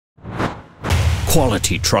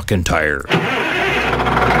Quality Truck and Tire.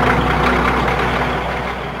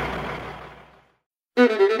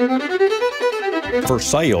 For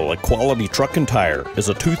sale at Quality Truck and Tire is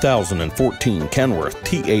a 2014 Kenworth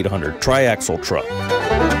T800 tri-axle truck.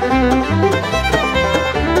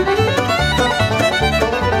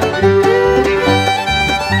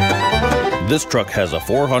 This truck has a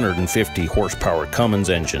 450 horsepower Cummins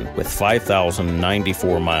engine with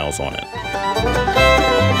 5,094 miles on it.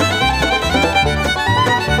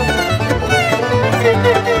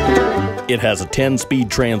 It has a 10-speed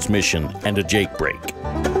transmission and a Jake brake.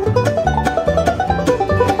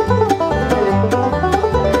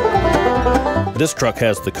 This truck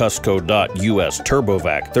has the Cusco.US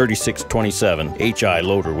TurboVac 3627 HI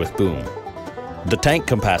loader with boom. The tank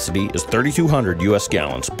capacity is 3,200 US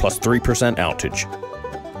gallons plus 3% outage.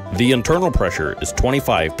 The internal pressure is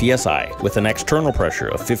 25 psi with an external pressure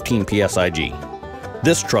of 15 psig.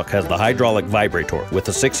 This truck has the hydraulic vibrator with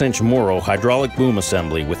a 6-inch Moro hydraulic boom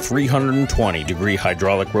assembly with 320-degree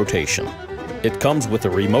hydraulic rotation. It comes with a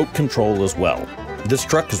remote control as well. This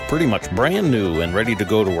truck is pretty much brand new and ready to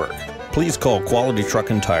go to work. Please call Quality Truck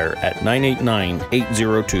and Tire at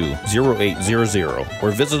 989-802-0800 or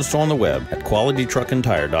visit us on the web at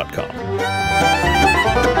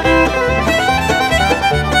qualitytruckandtire.com.